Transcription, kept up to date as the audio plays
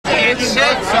can't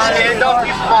sit, stand up,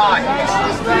 you're fine.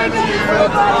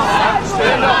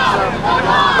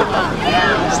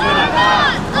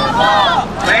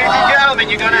 Ladies and gentlemen,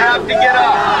 you're going to have to get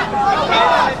up. You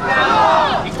can't sit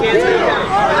down. You can't sit down.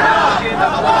 Stand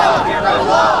up.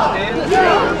 You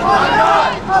are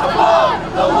not above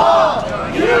the law.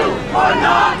 You are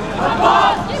not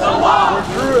above the law.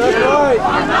 You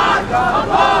are not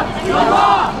above the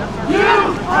law. You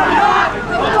are not above the law. You are not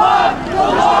above the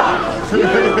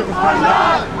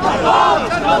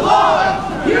law.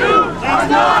 You are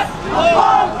not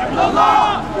above the law.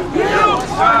 You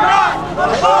are not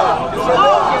above the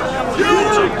law. You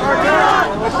are not above the law.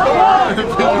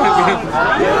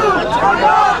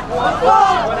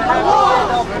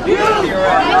 You are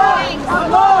not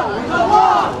above the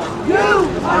law. You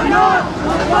are not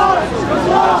above the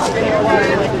law.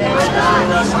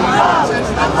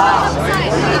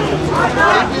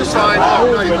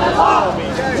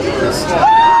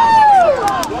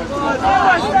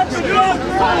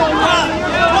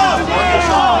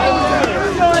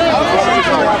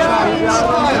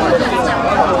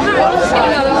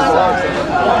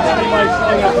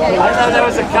 I thought that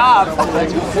was a cop.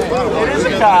 It is a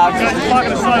cop.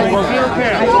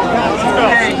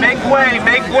 Okay, make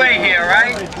way here,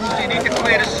 right? You need to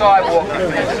clear the sidewalk.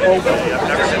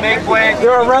 Just make way.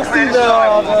 They're arresting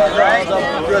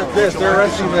they're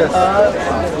arresting this.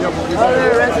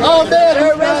 Oh man,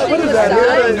 they're arresting what is that?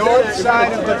 The north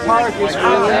side of the park is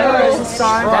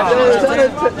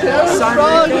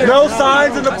no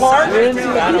signs in the park? Wait,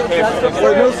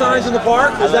 no signs in the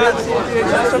park? Is that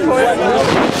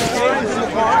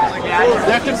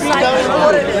there can be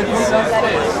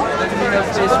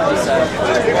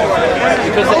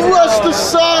arrest the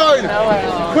sign!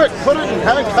 Quick, put it in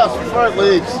handcuffs before it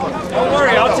leaves. Don't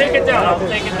worry, I'll take it down. I'll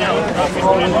take it down.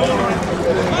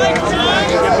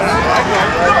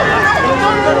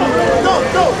 No.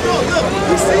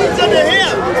 We see each other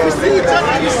here. We see each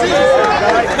other. You see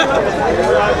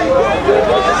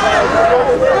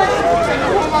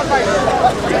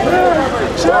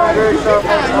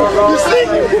You see?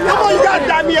 Come on, you gotta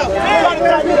tie me up. You gotta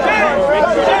tie me up.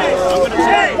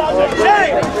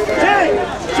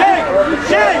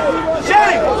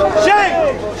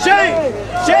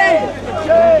 Shake.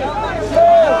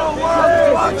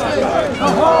 The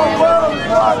whole world's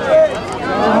watching.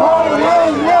 The whole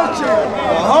world's watching.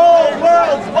 The whole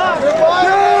world's watching.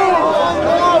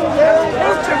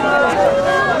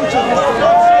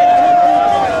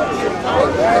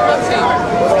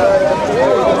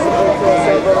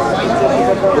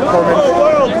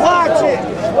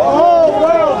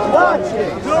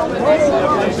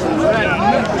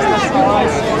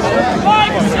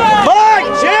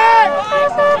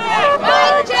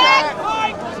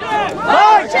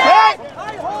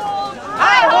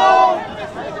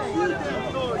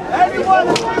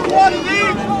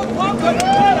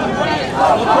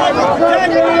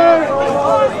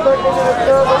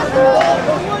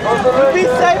 Be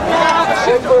safe now.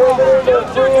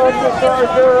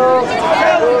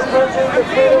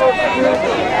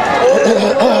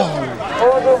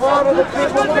 On the one of the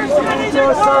people continue to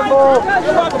assemble.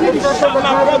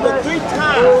 My brother 3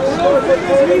 times.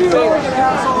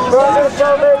 Brothers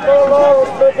shall make no laws,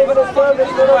 making an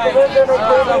establishment of the religion and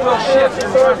kingdom of peace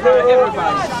and everybody.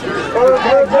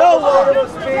 No word of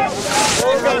speech.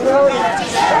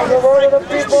 On the word of the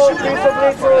people,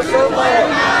 peaceably to assemble.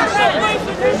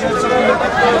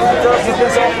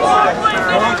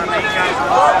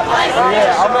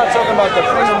 Yeah, I'm not talking about the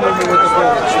freedom movement with the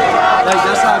police. Like,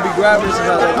 that's how I be grabbing this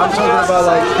about. Like, I'm talking about,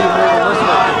 like, people moving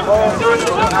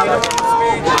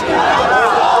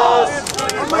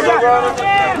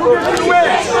this way.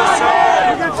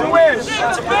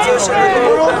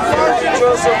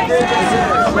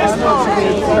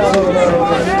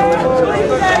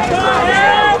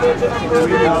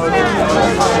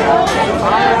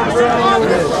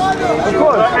 Of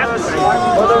course.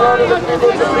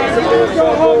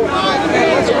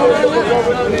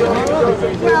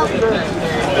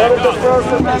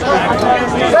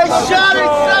 They shot a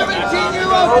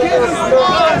 17-year-old kid.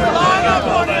 Line up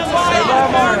on his line.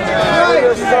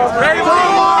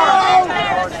 Tomorrow,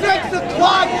 6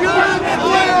 o'clock, you're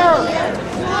here.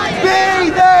 Be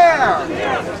there.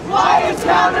 Why is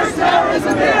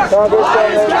counterterrorism here?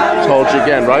 Told you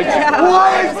again, right? Why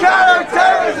is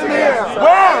counterterrorism here?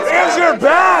 Where is your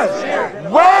badge?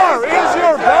 Where is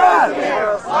your badge?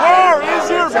 Where is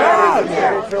your badge?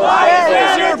 Why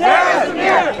is your badge?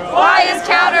 Why is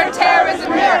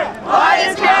counterterrorism here? Why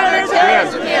is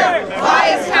counterterrorism here? Why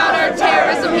is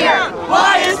counterterrorism here?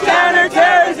 Why is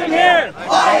counterterrorism here?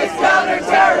 Why is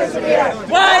counterterrorism here?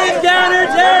 Why is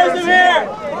counterterrorism here?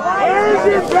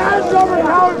 your badge over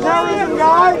counterterrorism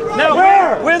guy?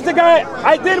 Now, where's the guy?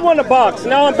 I did want to box.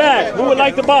 Now I'm back. Who would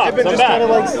like to box? I'm back.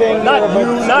 Not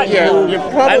you, not you.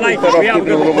 You're probably better off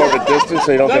keeping a little more of a distance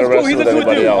so you don't get arrested with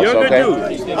anybody else, You're a okay?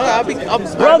 good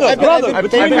dude. Brother,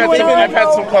 between you and I've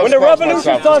had some close when the calls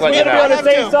revolution myself, starts, just we're let going to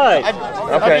be you on the same side.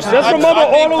 Okay. Just remember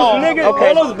all those niggas,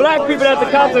 all those black people that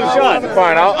the cops have shot.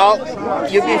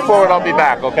 Fine, you be forward, I'll be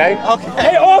back, okay?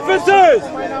 Hey, officers!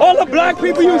 All the black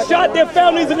people you shot, their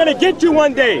families are going to get you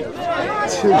one day.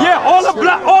 Yeah, all the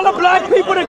black people that